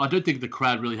to respond. I don't think the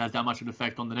crowd really has that much of an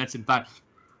effect on the Nets. In fact,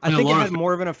 I think it has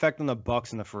more of an effect on the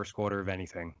Bucks in the first quarter, if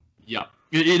anything. Yeah.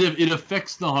 It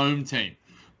affects the home team.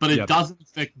 But it doesn't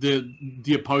affect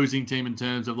the opposing team in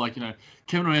terms of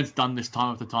Kevin Durant's done this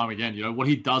time after time again. What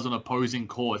he does on opposing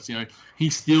courts. He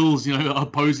steals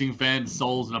opposing fans'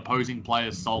 souls and opposing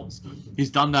players' souls. He's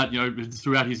done that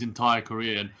throughout his entire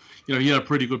career. And he had a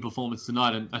pretty good performance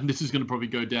tonight. And this is going to probably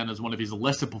go down as one of his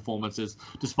lesser performances,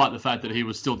 despite the fact that he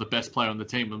was still the best player on the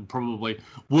team and probably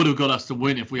would have got us to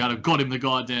win if we had got him the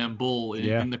goddamn ball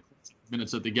in the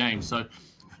minutes of the game. So,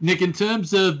 Nick, in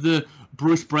terms of the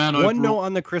Bruce Brown overall. One note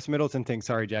on the Chris Middleton thing.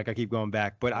 Sorry, Jack, I keep going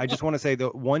back. But I just want to say the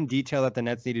one detail that the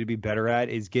Nets needed to be better at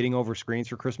is getting over screens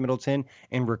for Chris Middleton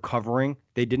and recovering.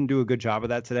 They didn't do a good job of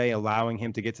that today, allowing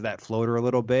him to get to that floater a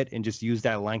little bit and just use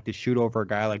that length to shoot over a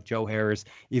guy like Joe Harris,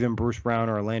 even Bruce Brown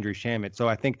or Landry Shamet. So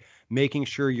I think making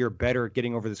sure you're better at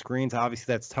getting over the screens.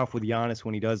 Obviously, that's tough with Giannis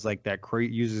when he does like that,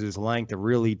 uses his length to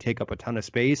really take up a ton of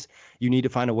space. You need to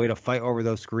find a way to fight over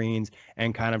those screens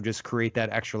and kind of just create that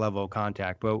extra level of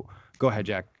contact. But go ahead,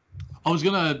 Jack. I was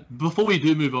going to, before we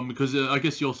do move on, because I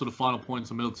guess your sort of final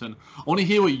points on Middleton, I want to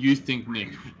hear what you think, Nick.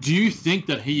 Do you think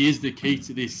that he is the key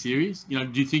to this series? Do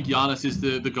you think Giannis is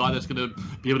the guy that's going to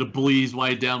be able to bully his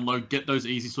way down low, get those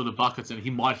easy sort of buckets, and he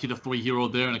might hit a three here or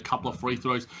there and a couple of free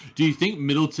throws? Do you think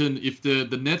Middleton, if the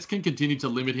Nets can continue to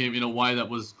limit him in a way that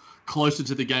was closer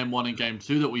to the Game 1 and Game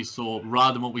 2 that we saw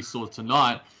rather than what we saw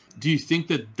tonight, do you think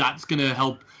that that's going to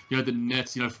help the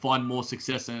Nets, find more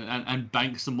success and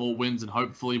bank some more wins and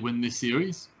hopefully win this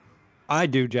series? I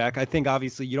do, Jack. I think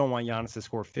obviously you don't want Giannis to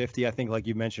score 50. I think, like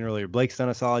you mentioned earlier, Blake's done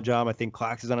a solid job. I think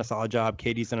Clax has done a solid job.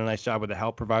 KD's done a nice job with the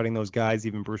help providing those guys,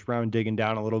 even Bruce Brown digging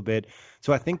down a little bit.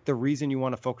 So I think the reason you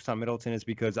want to focus on Middleton is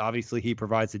because obviously he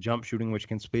provides the jump shooting, which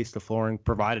can space the floor and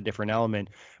provide a different element.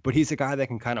 But he's a guy that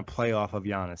can kind of play off of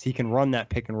Giannis. He can run that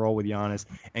pick and roll with Giannis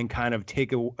and kind of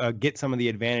get some of the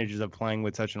advantages of playing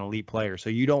with such an elite player. So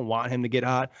you don't want him to get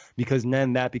hot because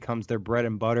then that becomes their bread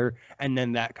and butter. And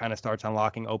then that kind of starts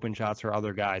unlocking open shots for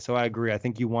other guys. So I agree. I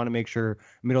think you want to make sure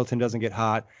Middleton doesn't get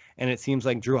hot. And it seems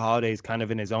like Drew Holiday is kind of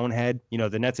in his own head.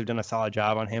 The Nets have done a solid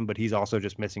job on him, but he's also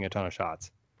just missing a ton of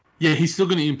shots. Yeah, he's still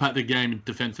going to impact the game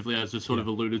defensively, as we sort of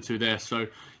alluded to there. So,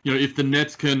 if the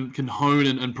Nets can hone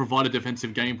and provide a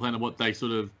defensive game plan of what they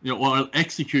sort of, or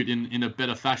execute in a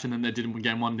better fashion than they did in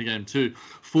game 1 to game 2,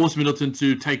 force Middleton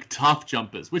to take tough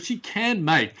jumpers, which he can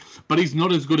make, but he's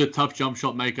not as good a tough jump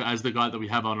shot maker as the guy that we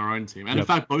have on our own team. And in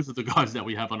fact, both of the guys that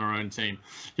we have on our own team,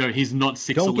 he's not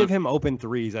 6'11". Don't give him open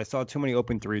threes. I saw too many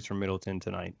open threes from Middleton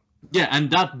tonight. Yeah,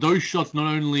 and those shots not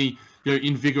only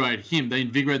invigorate him, they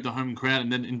invigorate the home crowd,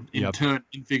 and then in turn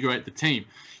invigorate the team.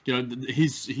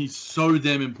 He's so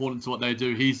damn important to what they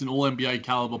do. He's an All-NBA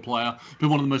caliber player, been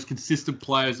one of the most consistent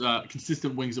players,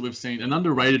 consistent wings that we've seen, an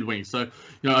underrated wing. So,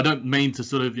 I don't mean to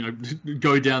sort of,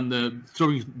 go down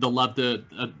throwing the love to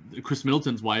Chris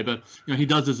Middleton's way, but, he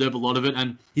does deserve a lot of it.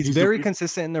 And he's very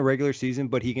consistent in the regular season,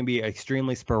 but he can be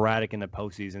extremely sporadic in the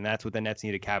postseason. That's what the Nets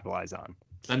need to capitalize on.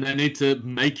 And they need to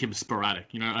make him sporadic.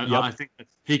 I think that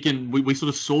he can. We sort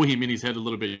of saw him in his head a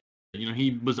little bit.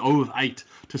 He was 0 of 8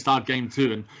 to start game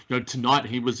 2, and tonight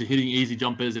he was hitting easy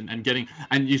jumpers and getting.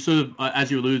 And you sort of,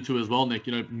 as you alluded to as well, Nick,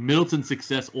 Middleton's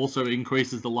success also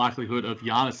increases the likelihood of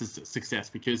Giannis's success,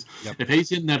 because if he's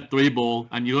hitting that 3 ball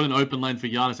and you got an open lane for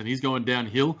Giannis and he's going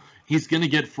downhill, he's going to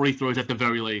get free throws at the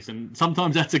very least. And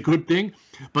sometimes that's a good thing,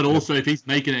 but also if he's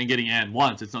making it and getting and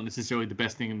ones, it's not necessarily the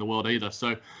best thing in the world either.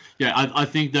 So, I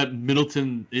think that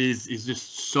Middleton is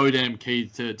just so damn key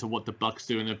to what the Bucks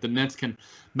do. And if the Nets can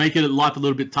make it life a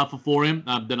little bit tougher for him,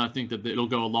 then I think that it'll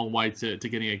go a long way to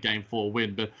getting a Game 4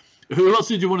 win. But who else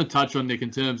did you want to touch on, Nick, in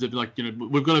terms of,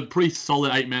 we've got a pretty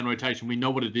solid 8-man rotation. We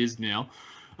know what it is now.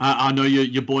 I know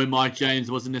your boy Mike James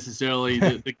wasn't necessarily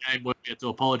the game where we had to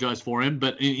apologize for him,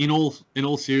 but in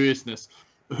all seriousness,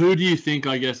 who do you think,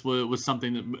 I guess, was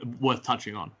something that worth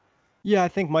touching on? Yeah, I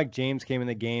think Mike James came in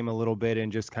the game a little bit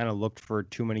and just kind of looked for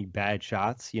too many bad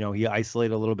shots. He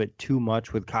isolated a little bit too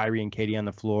much with Kyrie and KD on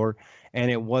the floor,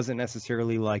 and it wasn't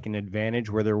necessarily like an advantage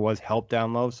where there was help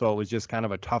down low, so it was just kind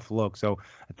of a tough look. So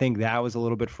I think that was a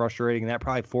little bit frustrating, and that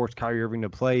probably forced Kyrie Irving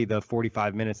to play the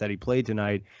 45 minutes that he played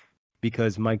tonight,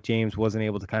 because Mike James wasn't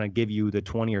able to kind of give you the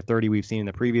 20 or 30 we've seen in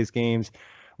the previous games.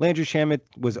 Landry Shamet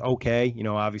was okay.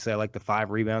 Obviously I like the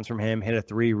 5 rebounds from him, hit a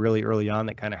 3 really early on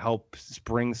that kind of helped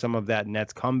spring some of that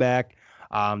Nets comeback.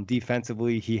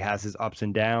 Defensively, he has his ups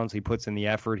and downs. He puts in the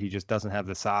effort. He just doesn't have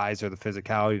the size or the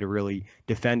physicality to really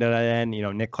defend at that end.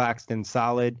 Nick Claxton,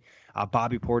 solid.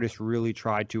 Bobby Portis really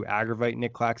tried to aggravate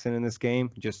Nick Claxton in this game,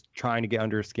 just trying to get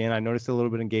under his skin. I noticed a little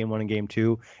bit in game 1 and game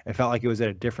 2. It felt like it was at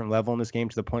a different level in this game,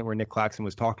 to the point where Nick Claxton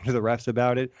was talking to the refs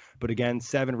about it. But again,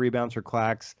 7 rebounds for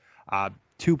Clax,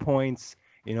 2 points,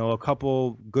 a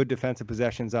couple good defensive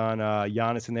possessions on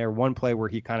Giannis in there. One play where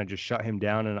he kind of just shut him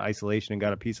down in isolation and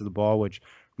got a piece of the ball, which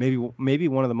maybe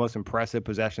one of the most impressive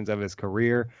possessions of his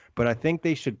career. But I think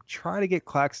they should try to get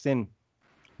Claxton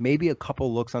maybe a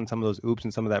couple looks on some of those oops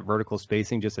and some of that vertical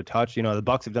spacing, just a touch. The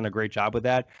Bucks have done a great job with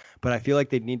that, but I feel like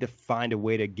they need to find a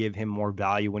way to give him more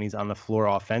value when he's on the floor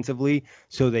offensively,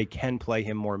 so they can play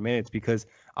him more minutes. Because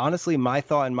honestly, my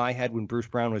thought in my head when Bruce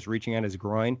Brown was reaching at his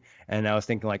groin, and I was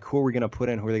thinking, like, who are we going to put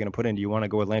in? Who are they going to put in? Do you want to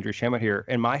go with Landry Shamet here?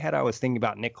 In my head, I was thinking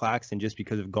about Nick Claxton, just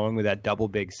because of going with that double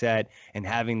big set and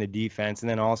having the defense, and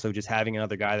then also just having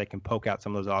another guy that can poke out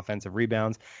some of those offensive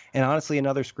rebounds, and honestly,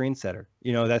 another screen setter.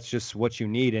 That's just what you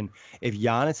need. And if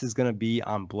Giannis is going to be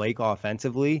on Blake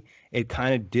offensively, it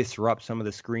kind of disrupts some of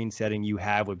the screen setting you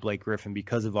have with Blake Griffin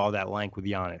because of all that length with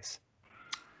Giannis.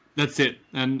 That's it.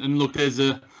 And look, there's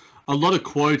a lot of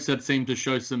quotes that seem to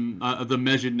show some of the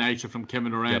measured nature from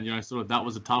Kevin Durant. Sort of that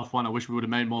was a tough one. I wish we would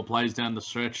have made more plays down the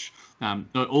stretch.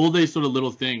 All these sort of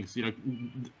little things.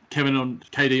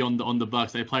 KD on the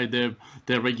Bucks, they played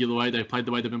their regular way. They played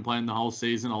the way they've been playing the whole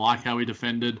season. I like how he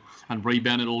defended and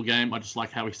rebounded all game. I just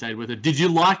like how he stayed with it. Did you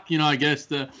like, I guess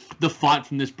the fight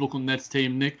from this Brooklyn Nets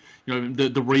team, Nick?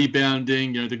 The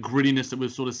rebounding, the grittiness that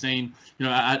we've sort of seen,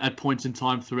 at points in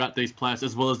time throughout these playoffs,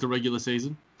 as well as the regular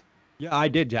season. Yeah, I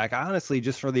did, Jack. Honestly,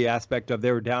 just for the aspect of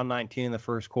they were down 19 in the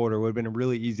first quarter, it would have been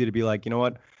really easy to be like, you know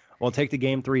what, we'll take the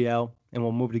game 3L and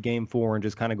we'll move to game 4 and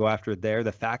just kind of go after it there.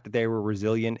 The fact that they were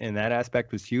resilient in that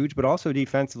aspect was huge, but also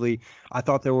defensively, I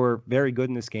thought they were very good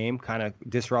in this game, kind of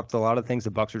disrupt a lot of things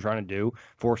the Bucks were trying to do,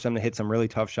 force them to hit some really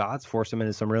tough shots, force them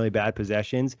into some really bad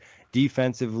possessions.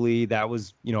 Defensively, that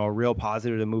was, a real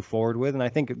positive to move forward with. And I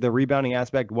think the rebounding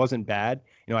aspect wasn't bad.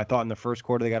 I thought in the first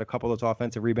quarter they got a couple of those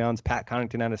offensive rebounds. Pat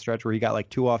Connaughton had a stretch where he got like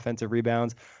 2 offensive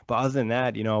rebounds. But other than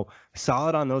that,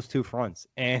 solid on those 2 fronts.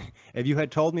 And if you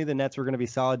had told me the Nets were going to be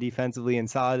solid defensively and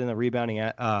solid in the rebounding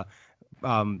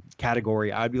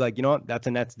category, I'd be like, that's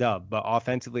a Nets dub. But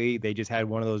offensively, they just had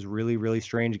one of those really, really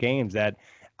strange games that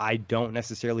I don't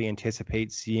necessarily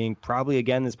anticipate seeing probably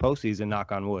again this postseason,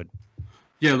 knock on wood.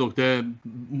 Yeah, look, they're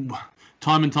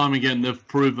time and time again they've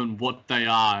proven what they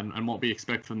are and what we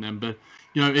expect from them. But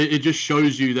it just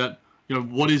shows you that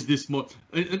what is this more?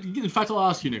 In fact, I'll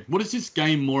ask you, Nick, what is this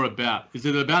game more about? Is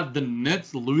it about the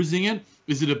Nets losing it?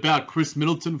 Is it about Chris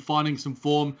Middleton finding some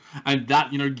form and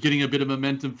that getting a bit of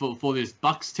momentum for this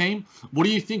Bucks team? What do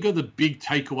you think are the big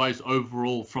takeaways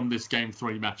overall from this Game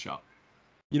 3 matchup?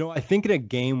 I think in a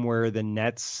game where the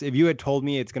Nets, if you had told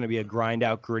me it's going to be a grind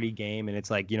out gritty game and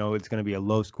it's like, it's going to be a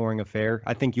low scoring affair,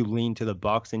 I think you lean to the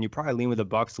Bucks, and you probably lean with the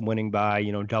Bucks winning by,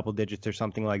 double digits or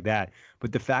something like that.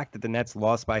 But the fact that the Nets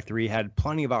lost by 3, had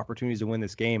plenty of opportunities to win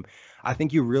this game, I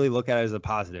think you really look at it as a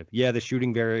positive. Yeah, the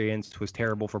shooting variance was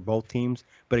terrible for both teams,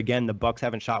 but again, the Bucks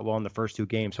haven't shot well in the first 2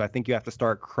 games. So I think you have to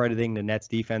start crediting the Nets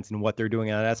defense and what they're doing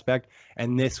in that aspect.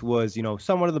 And this was,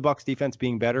 somewhat of the Bucks defense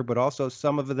being better, but also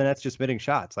some of the Nets just missing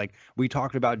shots. Like we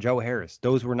talked about Joe Harris.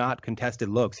 Those were not contested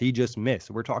looks. He just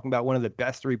missed. We're talking about one of the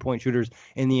best 3-point shooters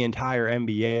in the entire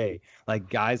NBA. Like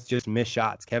guys just miss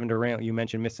shots. Kevin Durant, you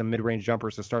mentioned, missed some mid-range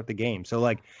jumpers to start the game. So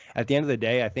like at the end of the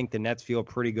day, I think the Nets feel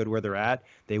pretty good where they're at.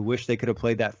 They wish they could have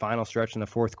played that final stretch in the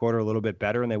fourth quarter a little bit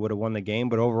better and they would have won the game.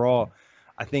 But overall,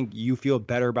 I think you feel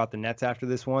better about the Nets after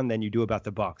this one than you do about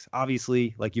the Bucks.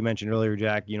 Obviously, like you mentioned earlier,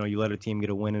 Jack, you let a team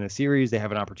get a win in a series. They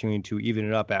have an opportunity to even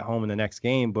it up at home in the next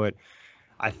game. But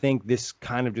I think this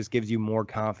kind of just gives you more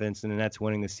confidence in the Nets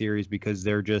winning the series because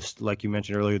they're just, like you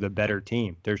mentioned earlier, the better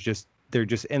team. They're just,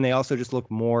 and they also just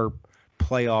look more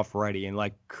playoff ready and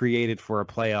like created for a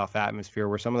playoff atmosphere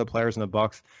where some of the players in the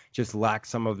Bucks just lack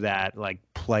some of that like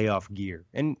playoff gear.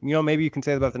 And, maybe you can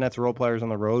say that about the Nets role players on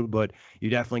the road, but you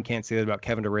definitely can't say that about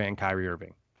Kevin Durant and Kyrie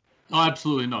Irving. Oh,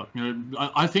 absolutely not.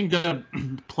 I think that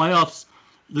playoffs,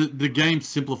 the game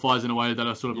simplifies in a way that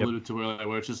I sort of alluded to earlier,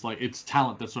 where it's just like it's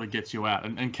talent that sort of gets you out,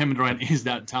 and Kevin Durant is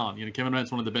that talent. Kevin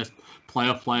Durant's one of the best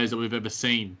playoff players that we've ever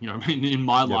seen. In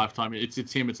my lifetime, it's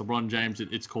him, it's LeBron James,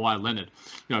 it's Kawhi Leonard.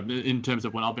 In terms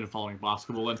of when I've been following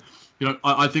basketball, and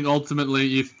I think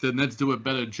ultimately if the Nets do a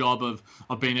better job of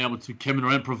being able to Kevin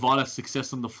Durant provide us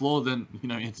success on the floor, then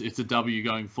it's a W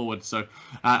going forward. So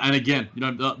and again,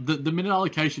 the minute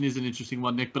allocation is an interesting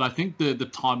one, Nick, but I think the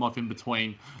time off in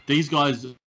between these guys.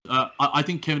 I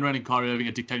think Kevin Durant and Kyrie Irving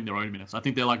are dictating their own minutes. I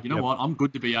think they're like, what, I'm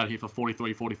good to be out here for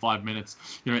 43, 45 minutes.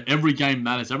 Every game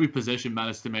matters. Every possession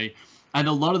matters to me. And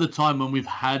a lot of the time when we've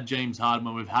had James Harden,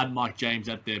 when we've had Mike James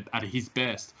at his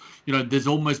best, there's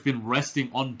almost been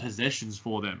resting on possessions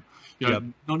for them.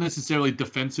 Not necessarily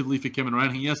defensively for Kevin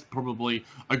Durant. He has probably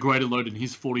a greater load in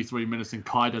his 43 minutes than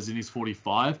Kai does in his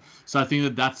 45. So I think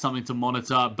that that's something to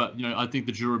monitor. But, I think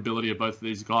the durability of both of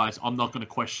these guys, I'm not going to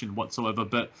question whatsoever.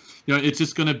 But, it's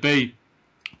just going to be,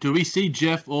 do we see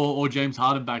Jeff or James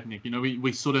Harden back, Nick?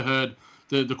 We sort of heard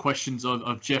the questions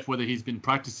of Jeff, whether he's been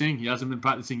practicing. He hasn't been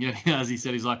practicing yet. As he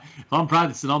said, he's like, if I'm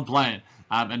practicing, I'm playing.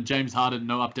 And James Harden,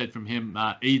 no update from him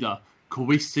either. Could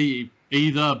we see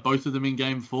both of them in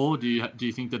Game 4? Do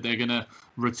you think that they're going to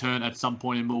return at some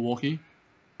point in Milwaukee?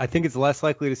 I think it's less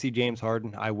likely to see James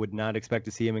Harden. I would not expect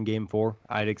to see him in Game 4.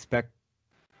 I'd expect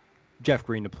Jeff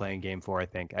Green to play in Game 4, I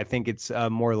think it's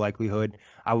more likelihood.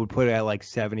 I would put it at like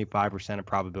 75% of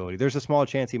probability. There's a small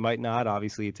chance he might not.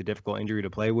 Obviously, it's a difficult injury to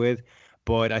play with.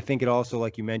 But I think it also,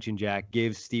 like you mentioned, Jack,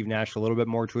 gives Steve Nash a little bit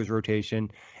more to his rotation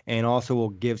and also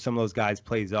will give some of those guys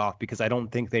plays off because I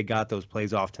don't think they got those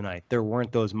plays off tonight. There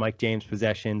weren't those Mike James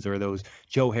possessions or those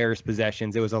Joe Harris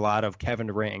possessions. It was a lot of Kevin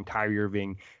Durant and Kyrie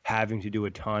Irving having to do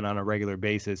a ton on a regular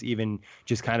basis, even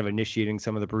just kind of initiating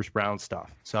some of the Bruce Brown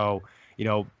stuff. So,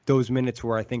 those minutes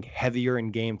were, I think, heavier in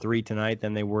Game 3 tonight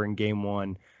than they were in Game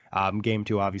 1. Game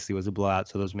 2 obviously was a blowout,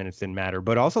 so those minutes didn't matter.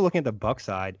 But also looking at the Bucks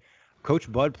side,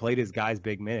 Coach Bud played his guys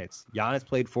big minutes. Giannis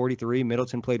played 43,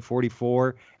 Middleton played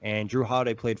 44, and Drew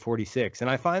Holiday played 46. And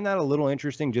I find that a little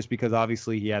interesting just because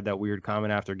obviously he had that weird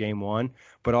comment after Game 1.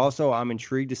 But also I'm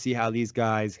intrigued to see how these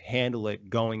guys handle it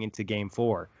going into Game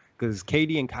 4. Because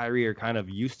KD and Kyrie are kind of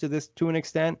used to this to an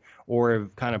extent or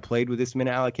have kind of played with this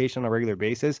minute allocation on a regular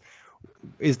basis.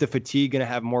 Is the fatigue going to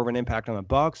have more of an impact on the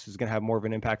Bucks? Is it going to have more of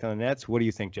an impact on the Nets? What do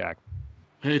you think, Jack?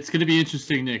 It's going to be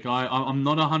interesting, Nick. I'm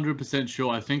not 100%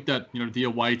 sure. I think that the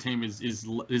away team is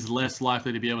less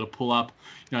likely to be able to pull up.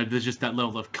 There's just that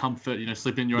level of comfort.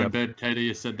 Sleeping in your own bed. KD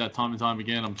has said that time and time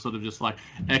again. I'm sort of just like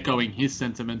echoing his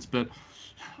sentiments, but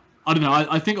I don't know.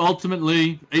 I think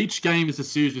ultimately each game is a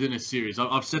series within a series.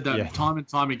 I've said that time and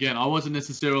time again. I wasn't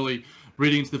necessarily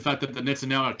reading into the fact that the Nets are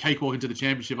now a cakewalk into the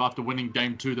championship after winning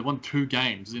Game 2. They won 2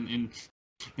 games in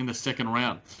in the second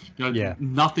round. Yeah.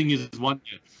 Nothing is won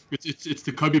yet. It's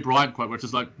the Kobe Bryant quote, where it's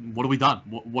just like, what have we done?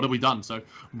 What have we done? So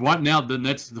right now, the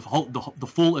Nets, the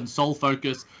full and sole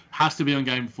focus has to be on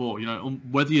Game 4.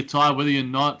 Whether you're tired, whether you're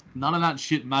not, none of that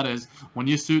shit matters. When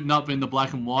you're suiting up in the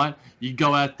black and white, you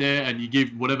go out there and you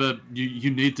give whatever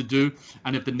you need to do.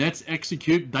 And if the Nets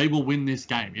execute, they will win this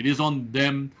game. It is on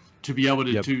them to be able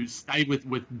to stay with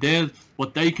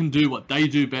what they can do, what they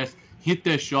do best, hit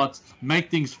their shots,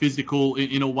 make things physical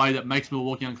in a way that makes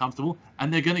Milwaukee uncomfortable,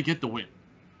 and they're going to get the win.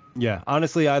 Yeah,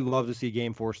 honestly, I'd love to see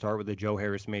Game 4 start with a Joe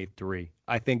Harris made 3.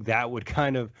 I think that would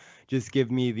kind of just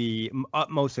give me the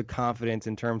utmost of confidence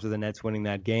in terms of the Nets winning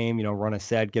that game. Run a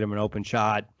set, get them an open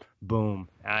shot, boom.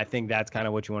 I think that's kind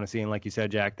of what you want to see. And like you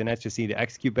said, Jack, the Nets just need to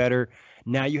execute better.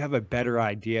 Now you have a better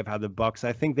idea of how the Bucks,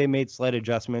 I think they made slight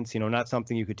adjustments, not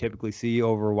something you could typically see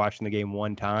over watching the game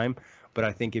one time. But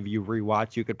I think if you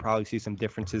rewatch, you could probably see some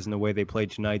differences in the way they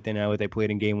played tonight than how they played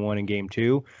in Game 1 and Game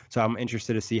 2. So I'm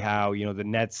interested to see how, the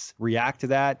Nets react to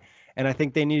that. And I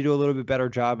think they need to do a little bit better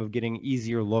job of getting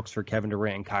easier looks for Kevin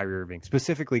Durant and Kyrie Irving,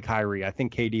 specifically Kyrie. I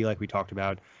think KD, like we talked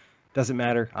about, doesn't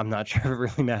matter. I'm not sure if it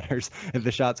really matters if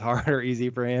the shot's hard or easy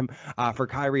for him. For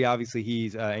Kyrie, obviously,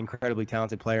 he's an incredibly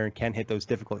talented player and can hit those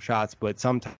difficult shots. But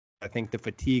sometimes I think the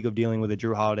fatigue of dealing with a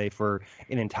Jrue Holiday for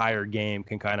an entire game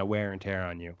can kind of wear and tear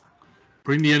on you.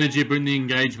 Bring the energy, bring the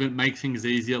engagement, make things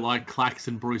easier like Clax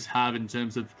and Bruce have in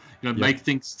terms of, make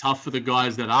things tough for the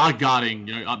guys that are guarding,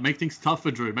 make things tough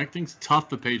for Jrue, make things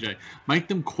tough for PJ, make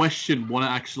them question what are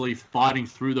actually fighting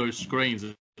through those screens.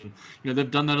 They've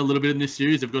done that a little bit in this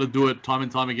series. They've got to do it time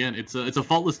and time again. It's a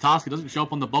faultless task. It doesn't show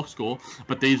up on the box score,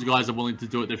 but these guys are willing to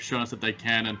do it. They've shown us that they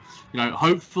can. And,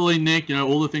 hopefully, Nick,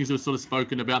 all the things that we've sort of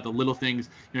spoken about, the little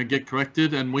things, get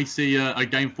corrected, and we see a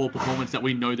Game 4 performance that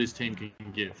we know this team can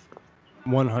give.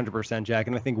 100%, Jack.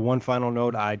 And I think one final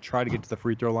note, I'd try to get to the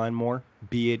free throw line more,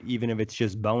 be it even if it's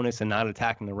just bonus and not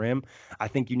attacking the rim. I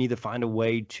think you need to find a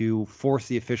way to force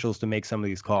the officials to make some of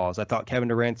these calls. I thought Kevin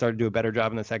Durant started to do a better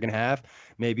job in the second half.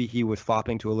 Maybe he was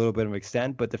flopping to a little bit of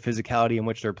extent, but the physicality in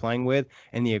which they're playing with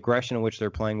and the aggression in which they're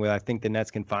playing with, I think the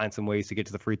Nets can find some ways to get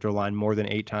to the free throw line more than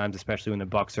 8 times, especially when the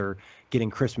Bucks are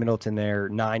getting Chris Middleton there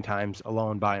 9 times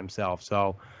alone by himself.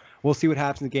 So we'll see what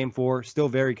happens in Game 4. Still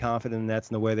very confident in the Nets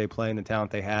and the way they play and the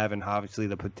talent they have, and obviously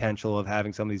the potential of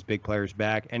having some of these big players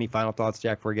back. Any final thoughts,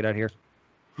 Jack, before we get out of here?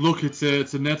 Look, it's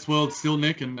a Nets world still,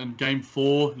 Nick, and Game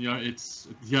 4, it's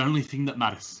the only thing that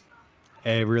matters.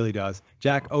 It really does.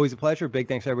 Jack, always a pleasure. Big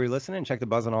thanks to everybody listening, and check the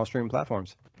Buzz on all streaming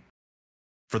platforms.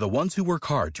 For the ones who work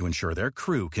hard to ensure their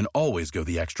crew can always go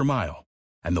the extra mile,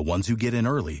 and the ones who get in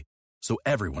early so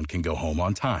everyone can go home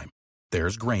on time,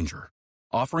 there's Grainger,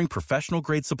 offering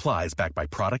professional-grade supplies backed by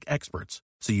product experts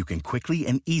so you can quickly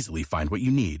and easily find what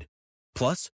you need.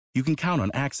 Plus, you can count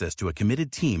on access to a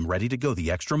committed team ready to go the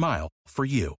extra mile for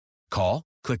you. Call,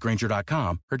 click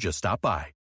Grainger.com, or just stop by.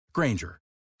 Grainger,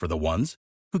 for the ones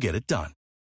who get it done.